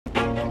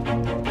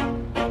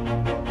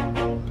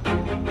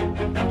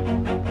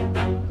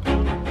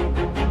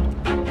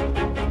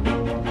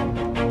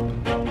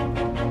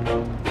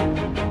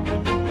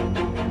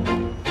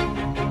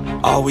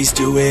Always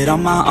do it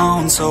on my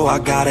own, so I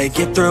gotta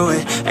get through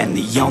it. And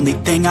the only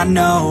thing I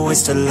know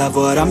is to love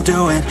what I'm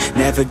doing.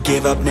 Never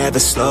give up, never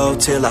slow,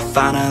 till I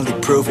finally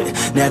prove it.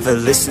 Never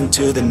listen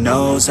to the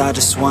no's, I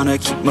just wanna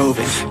keep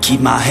moving.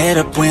 Keep my head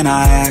up when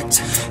I act,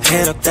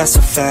 head up, that's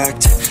a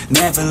fact.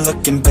 Never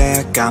looking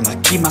back, I'ma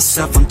keep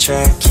myself on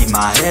track. Keep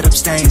my head up,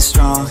 staying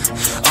strong,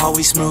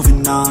 always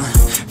moving on.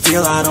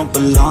 Feel I don't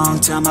belong,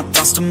 tell my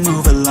thoughts to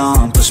move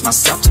along. Push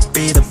myself to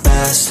be the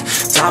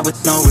best, die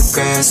with no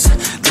regrets.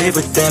 Live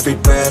with every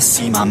breath,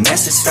 see my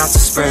message start to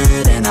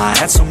spread. And I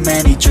had so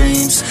many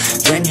dreams,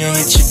 then you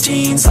hit your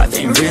teens. Life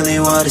ain't really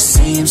what it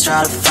seems,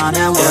 try to find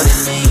out what it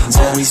means.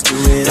 Always do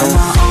it on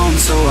my own,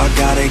 so I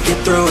gotta get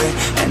through it.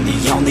 And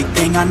the only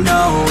thing I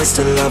know is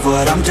to love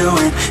what I'm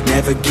doing.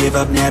 Never give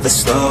up, never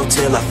slow,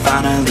 till I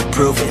finally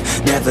prove it.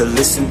 Never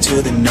listen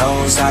to the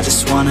no's, I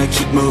just wanna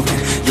keep moving.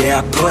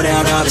 Yeah, I put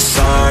out all this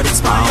art,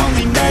 it's my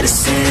only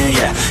medicine.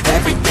 Yeah,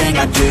 everything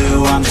I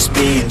do, I'm just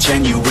being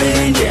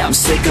genuine. Yeah, I'm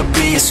sick of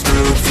being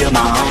screwed, feel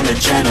my own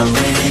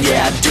adrenaline.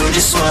 Yeah, I do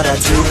just what I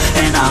do,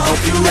 and I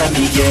hope you let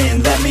me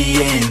in,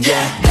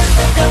 yeah.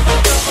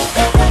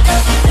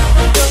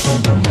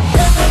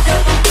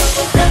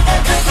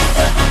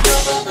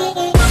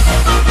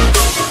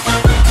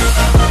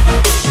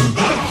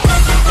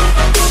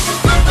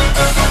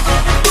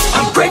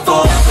 I'm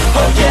grateful,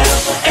 oh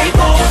yeah,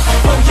 able,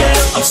 oh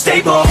yeah, I'm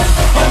stable,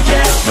 oh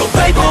yeah, no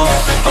label,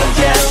 oh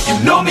yeah,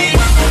 you know me,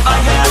 I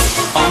have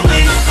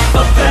only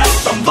a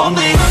path, I'm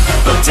lonely,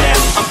 but damn,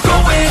 I'm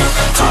going to win.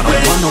 I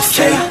don't want no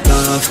fake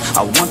love,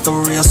 I want the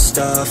real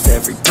stuff.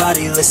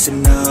 Everybody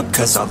listen up,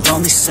 cause I'll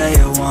only say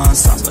it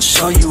once. I'm gonna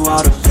show you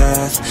all the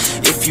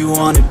path, if you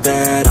want it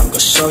bad. I'm gonna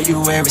show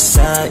you where it's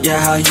at, yeah,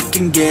 how you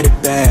can get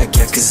it back.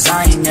 Yeah, cause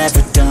I ain't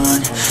never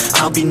done,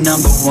 I'll be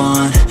number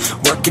one.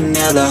 Working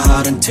hella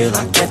hard until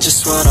I get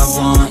just what I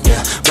want,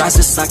 yeah.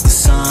 Rises like the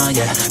sun,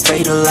 yeah,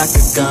 fatal like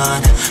a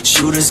gun.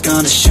 Shooter's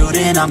gonna shoot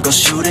and I'm gonna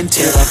shoot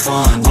until I've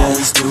won, yeah.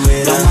 Always do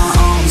it on my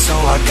own, so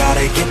I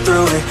gotta get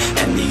through it.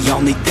 And the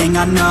only thing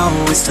I know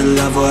is to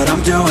love what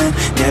I'm doing.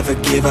 Never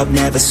give up,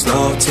 never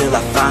slow, till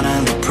I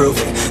finally prove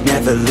it.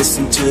 Never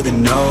listen to the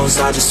no's,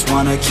 I just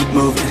wanna keep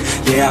moving.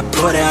 Yeah, I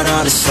put out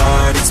all this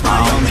art, it's my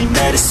only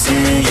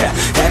medicine. Yeah,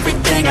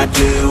 everything I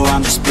do,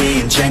 I'm just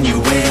being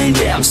genuine.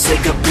 Yeah, I'm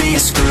sick of being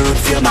screwed,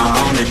 feel my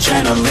own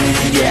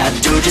adrenaline. Yeah, I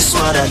do just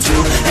what I do,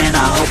 and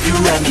I hope you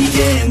let me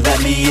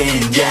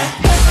in, yeah.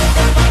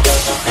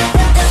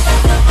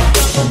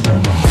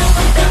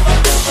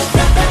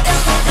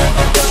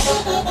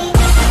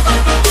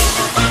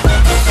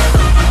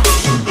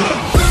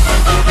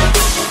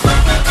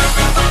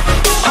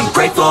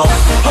 Grateful,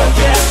 oh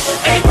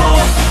yeah, able,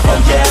 oh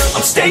yeah,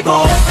 I'm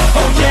stable,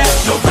 oh yeah,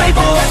 no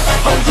label,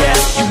 oh yeah,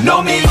 you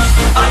know me,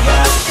 I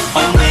have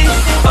only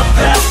a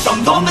path,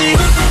 I'm lonely,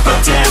 but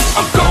damn,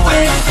 I'm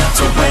going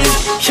to win,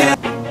 yeah.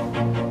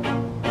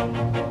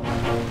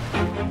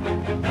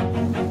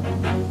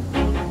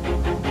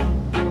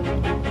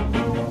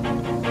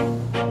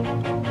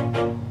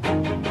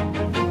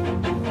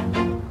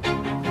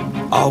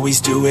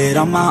 Always do it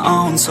on my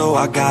own, so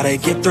I gotta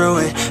get through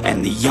it.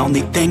 And the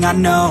only thing I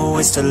know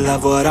is to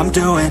love what I'm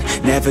doing.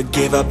 Never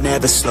give up,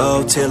 never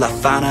slow, till I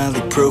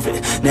finally prove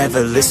it.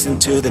 Never listen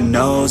to the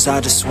no's, I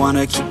just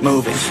wanna keep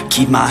moving.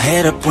 Keep my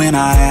head up when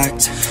I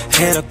act,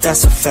 head up,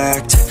 that's a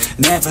fact.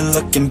 Never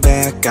looking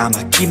back,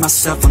 I'ma keep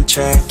myself on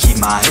track. Keep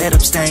my head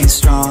up, staying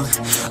strong,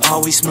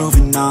 always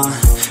moving on.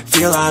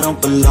 Feel I don't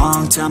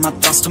belong, tell my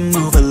thoughts to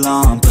move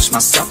along. Push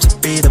myself to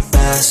be the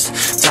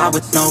best, die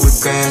with no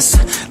regrets.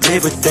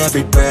 Live with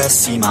every breath,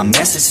 see my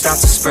message start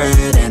to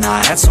spread. And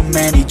I had so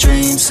many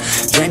dreams,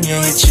 then you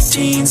hit your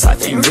teens.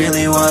 Life ain't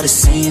really what it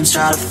seems,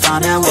 try to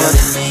find out what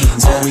it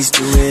means. Always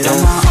do it on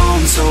my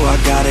own, so I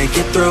gotta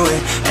get through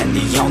it. And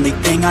the only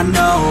thing I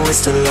know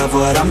is to love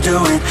what I'm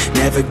doing.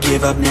 Never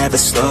give up, never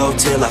slow,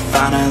 till I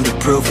finally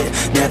prove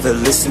it. Never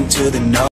listen to the no.